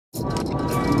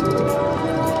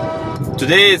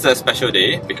Today is a special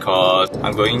day because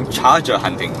I'm going charger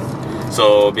hunting.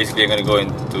 So basically I'm going to go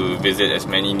in to visit as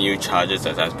many new chargers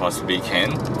as I possibly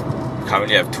can.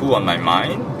 Currently I have 2 on my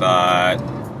mind, but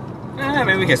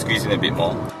maybe we can squeeze in a bit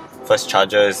more. First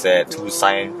charger is at 2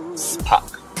 Science Park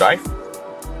Drive.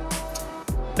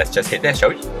 Let's just head there, shall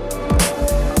we?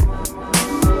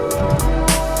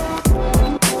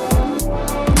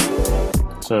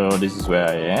 So this is where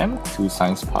I am, 2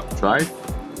 Science Park Drive.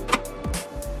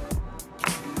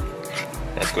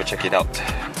 Let's go check it out.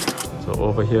 So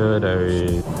over here there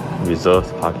is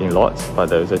reserved parking lots, but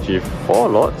there is actually 4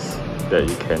 lots that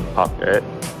you can park at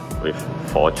with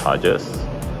 4 chargers.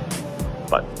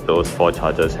 But those 4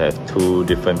 chargers have 2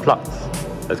 different plugs.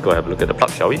 Let's go have a look at the plug,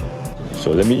 shall we?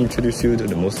 So let me introduce you to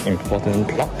the most important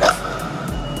plug.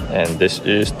 And this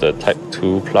is the Type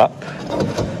 2 plug.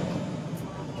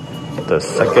 The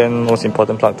second most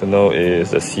important plug to know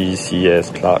is the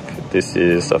CCS plug. This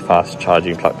is a fast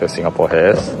charging plug that Singapore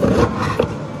has.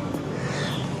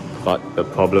 But the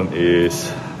problem is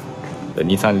the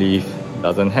Nissan Leaf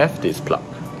doesn't have this plug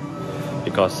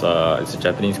because it's a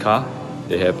Japanese car.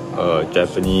 They have a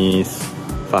Japanese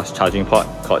fast charging port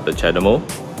called the Chademo.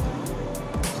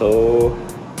 So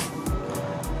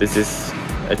this is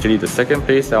actually the second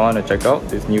place I want to check out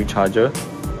this new charger.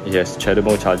 It has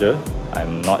Chademo charger.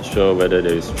 I'm not sure whether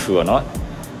that is true or not,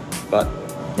 but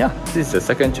yeah, this is the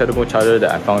second Chademo charger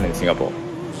that I found in Singapore.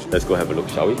 Let's go have a look,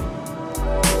 shall we?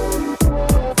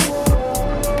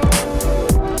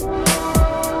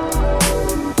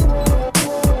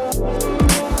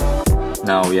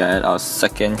 Now we are at our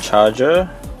second charger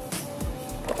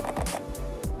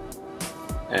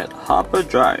at Harbour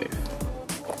Drive.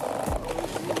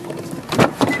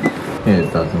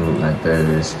 It doesn't look like there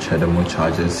is Chademo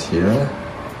chargers here.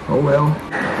 Oh well.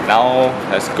 Now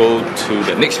let's go to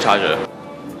the next charger.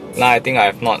 Now I think I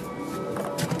have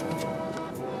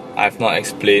not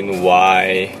explained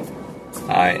why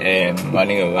I am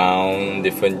running around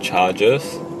different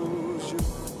chargers.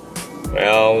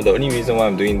 Well, the only reason why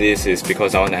I'm doing this is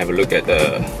because I want to have a look at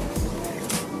the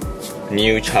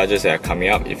new chargers that are coming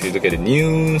up. If you look at the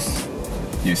news,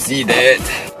 you see that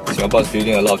Singapore is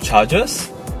building a lot of chargers,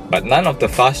 but none of the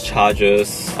fast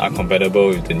chargers are compatible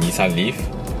with the Nissan Leaf.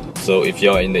 So if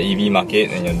you're in the EV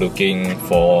market and you're looking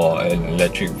for an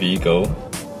electric vehicle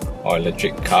or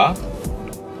electric car,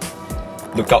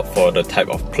 look out for the type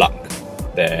of plug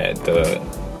that the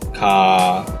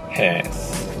car has.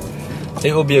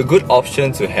 It will be a good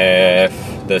option to have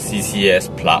the CCS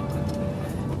plug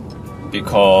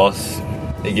because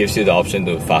it gives you the option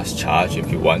to fast charge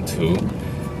if you want to.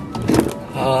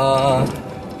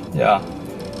 Yeah.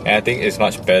 And I think it's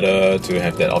much better to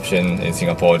have that option in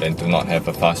Singapore than to not have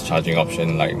a fast charging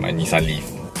option like my Nissan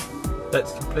Leaf.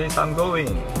 That's the place I'm going.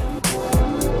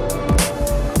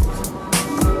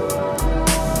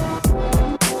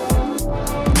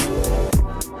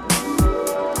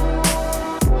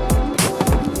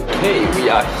 Okay, we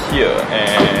are here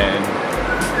and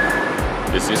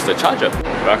this is the charger.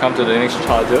 Welcome to the next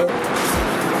charger.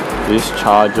 This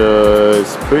charger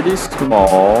is pretty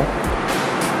small.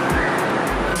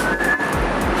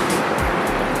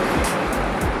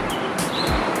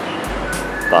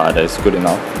 But that's good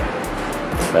enough.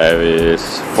 There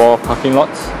is 4 parking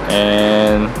lots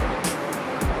and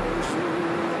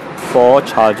 4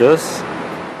 chargers,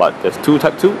 but there's 2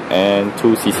 Type 2 and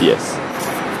 2 CCS.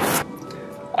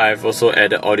 I've also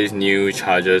added all these new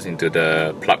chargers into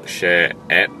the PlugShare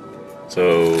app.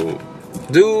 So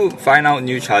do find out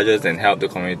new chargers and help the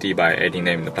community by adding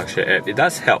them in the PlugShare app. It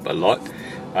does help a lot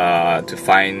to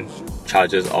find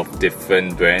chargers of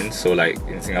different brands. So like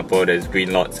in Singapore there's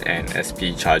Greenlot and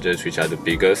SP chargers, which are the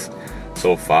biggest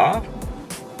so far.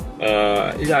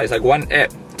 Yeah, it's like one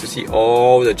app to see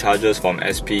all the chargers from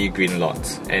SP,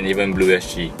 Greenlot and even Blue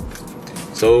SG.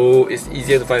 So it's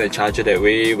easier to find a charger that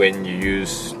way when you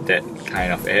use that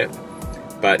kind of app.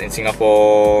 But in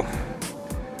Singapore,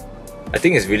 I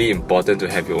think it's really important to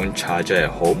have your own charger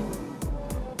at home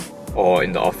or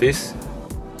in the office.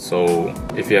 So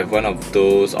if you have one of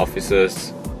those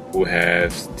offices who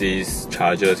have these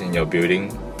chargers in your building,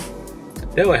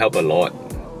 that will help a lot.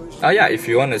 Yeah, if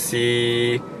you want to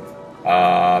see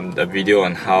the video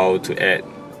on how to add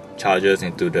chargers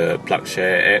into the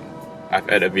PlugShare app, I've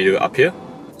added a video up here.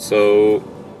 So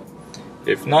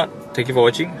if not, thank you for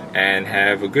watching and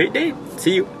have a great day.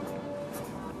 See you.